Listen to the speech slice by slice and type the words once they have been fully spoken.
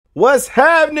What's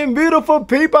happening, beautiful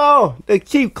people? The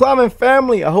Keep Climbing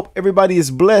family. I hope everybody is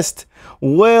blessed,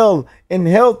 well, and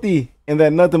healthy, and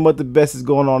that nothing but the best is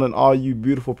going on in all you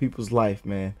beautiful people's life,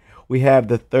 man. We have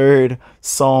the third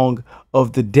song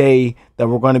of the day that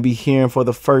we're going to be hearing for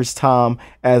the first time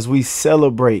as we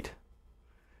celebrate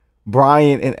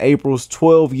Brian and April's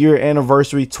 12-year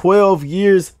anniversary, 12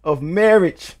 years of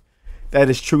marriage. That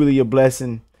is truly a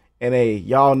blessing. And hey,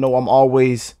 y'all know I'm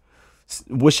always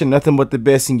wishing nothing but the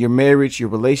best in your marriage, your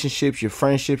relationships, your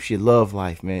friendships, your love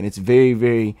life, man. It's very,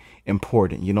 very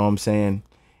important. You know what I'm saying?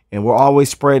 And we're always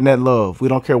spreading that love. We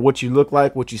don't care what you look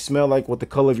like, what you smell like, what the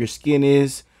color of your skin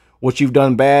is, what you've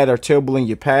done bad or terrible in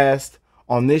your past.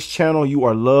 On this channel, you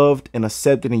are loved and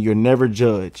accepted, and you're never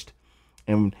judged.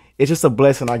 And it's just a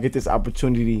blessing. I get this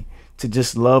opportunity to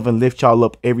just love and lift y'all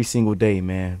up every single day,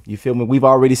 man. You feel me? We've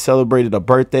already celebrated a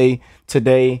birthday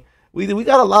today. We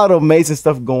got a lot of amazing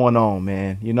stuff going on,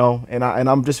 man, you know, and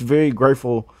I'm just very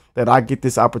grateful that I get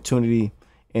this opportunity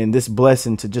and this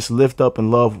blessing to just lift up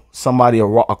and love somebody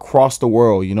across the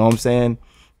world. You know what I'm saying?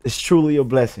 It's truly a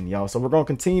blessing, y'all. So we're going to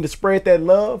continue to spread that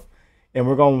love, and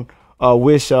we're going to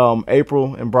wish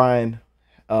April and Brian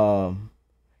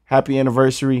happy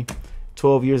anniversary,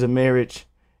 12 years of marriage.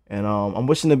 And I'm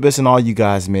wishing the best in all you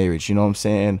guys' marriage, you know what I'm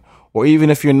saying? Or even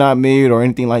if you're not married or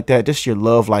anything like that, just your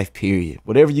love life, period.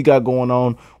 Whatever you got going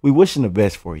on, we wishing the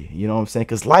best for you. You know what I'm saying?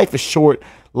 Because life is short.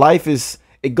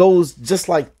 It goes just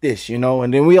like this, you know,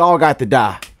 and then we all got to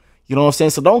die. You know what I'm saying?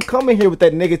 So don't come in here with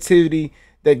that negativity,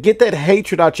 get that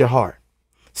hatred out your heart.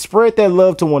 Spread that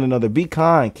love to one another. Be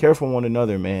kind, care for one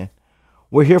another, man.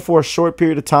 We're here for a short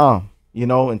period of time, you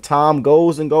know, and time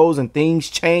goes and goes and things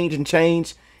change and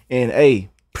change. And hey,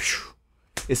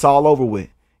 it's all over with.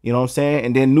 You know what I'm saying?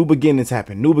 And then new beginnings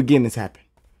happen.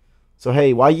 So,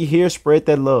 hey, while you're here, spread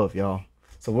that love, y'all.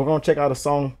 So we're going to check out a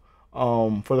song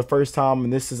for the first time.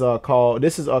 And this is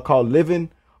called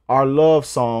Livin, Our Love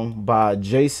Song by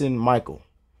Jason Michael.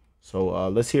 So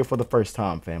let's hear it for the first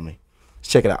time, family. Let's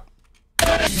check it out.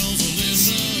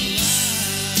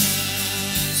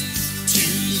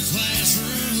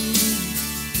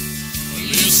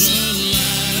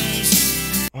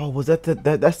 Oh, was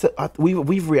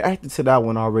we've reacted to that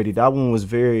one already. That one was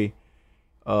very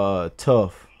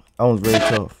tough. That one was very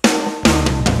tough.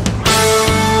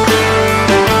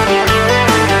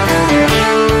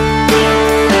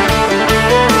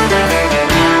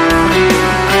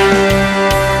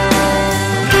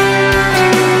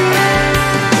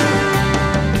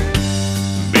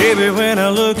 Baby, when I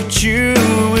look at you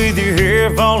with your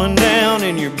hair falling down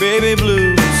and your baby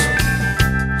blues,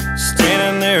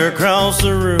 standing there across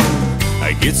the room,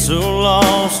 I get so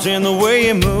lost in the way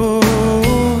you move.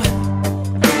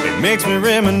 It makes me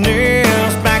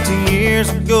reminisce back to years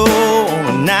ago on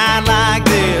a night like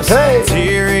this. Hey.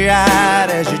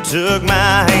 Teary-eyed as you took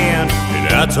my hand,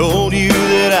 and I told you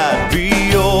that I'd be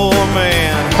your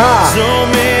man. So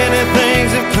many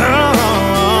things have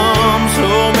come,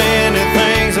 so many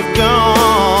things have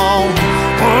gone.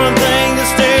 One thing that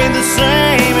stayed the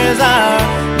same is our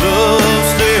love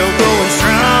still going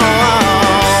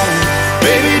strong.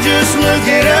 Baby, just look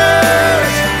at us,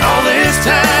 all this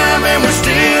time and we're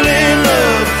still in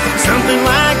love. Something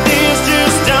like this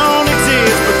just don't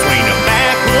exist between a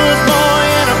backwoods boy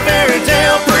and a fairy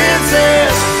tale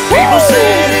princess. People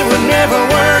said it would never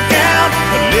work out,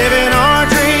 but living our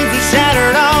dreams has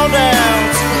shattered all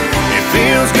doubts. It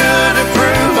feels good to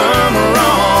prove them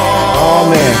wrong. Oh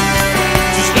man,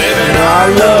 just living our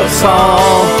love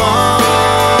song.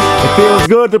 It feels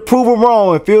good to prove them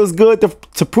wrong. It feels good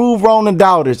to prove wrong the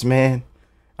doubters, man.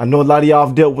 I know a lot of y'all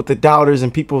have dealt with the doubters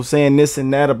and people saying this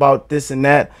and that about this and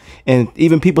that. And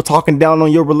even people talking down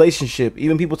on your relationship.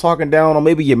 Even people talking down on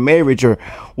maybe your marriage or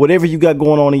whatever you got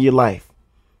going on in your life.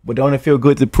 But don't it feel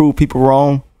good to prove people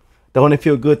wrong? Don't it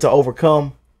feel good to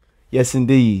overcome? Yes,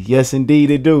 indeed. Yes,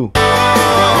 indeed it do.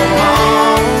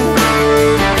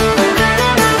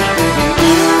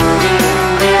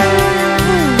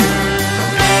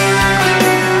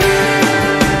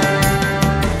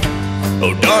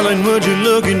 Darling, would you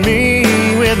look at me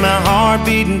with my heart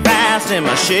beating fast and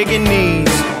my shaking knees?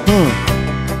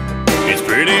 It's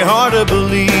pretty hard to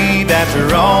believe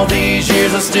after all these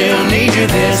years I still need you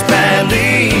this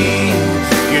badly.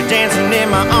 You're dancing in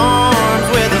my arms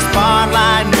with a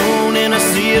spotlight moon and a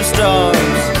sea of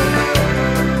stars.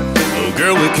 Oh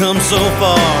girl, we've come so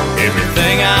far.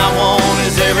 Everything I want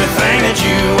is everything that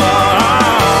you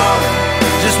are.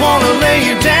 Just wanna lay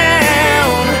you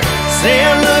down, say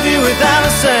I love you without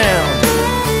a sound.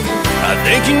 I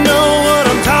think you know what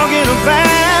I'm talking about.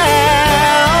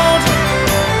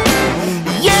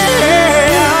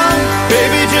 Yeah,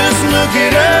 baby, just look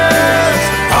at us,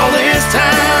 all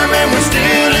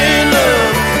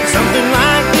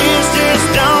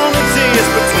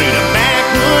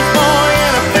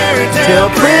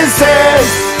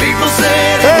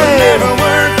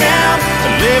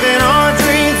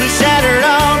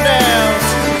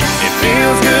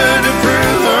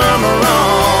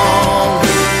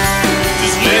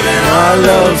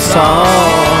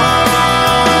song.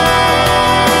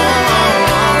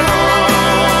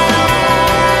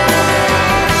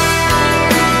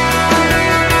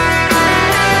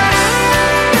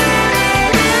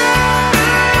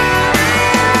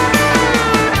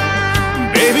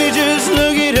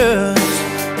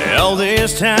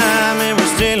 This time and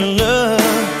we're still in love.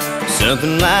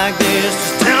 Something like this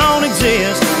just don't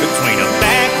exist between a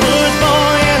backwoods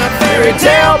boy and a fairy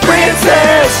tale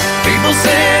princess. People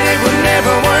said it would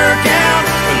never work out,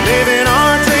 but living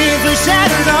our dreams we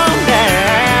shattered on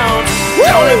down.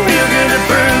 Don't it feel good to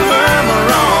prove I'm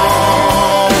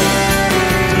wrong?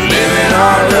 Living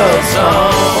our love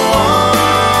song.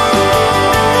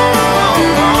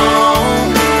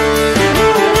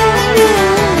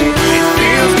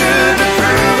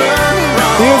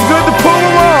 Feels good to pull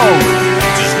along.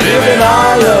 Just living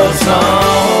our love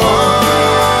song.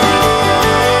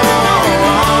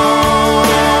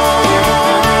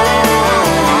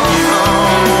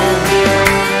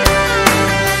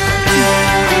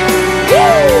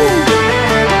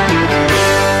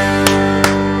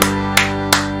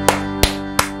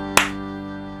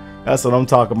 That's what I'm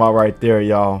talking about right there,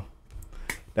 y'all.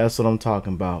 That's what I'm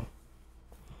talking about.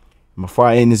 Before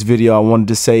I end this video, I wanted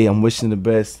to say I'm wishing the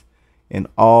best in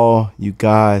all you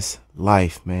guys'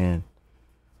 life, man.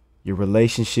 Your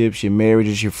relationships, your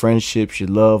marriages, your friendships, your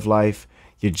love life,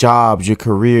 your jobs, your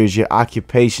careers, your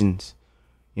occupations.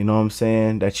 You know what I'm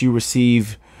saying? That you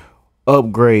receive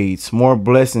upgrades, more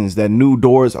blessings, that new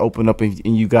doors open up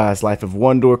in you guys' life. If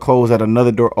one door closed, that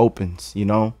another door opens, you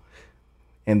know?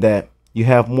 And that you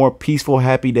have more peaceful,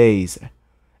 happy days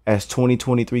as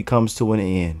 2023 comes to an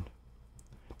end.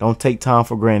 Don't take time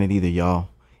for granted either, y'all.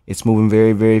 It's moving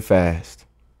very, very fast.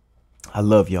 I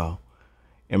love y'all.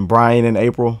 And Brian and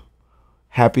April,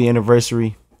 happy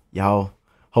anniversary. Y'all,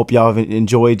 hope y'all have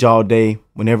enjoyed y'all day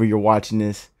whenever you're watching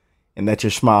this and that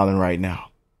you're smiling right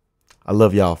now. I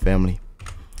love y'all, family.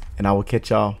 And I will catch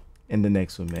y'all in the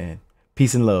next one, man.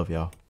 Peace and love, y'all.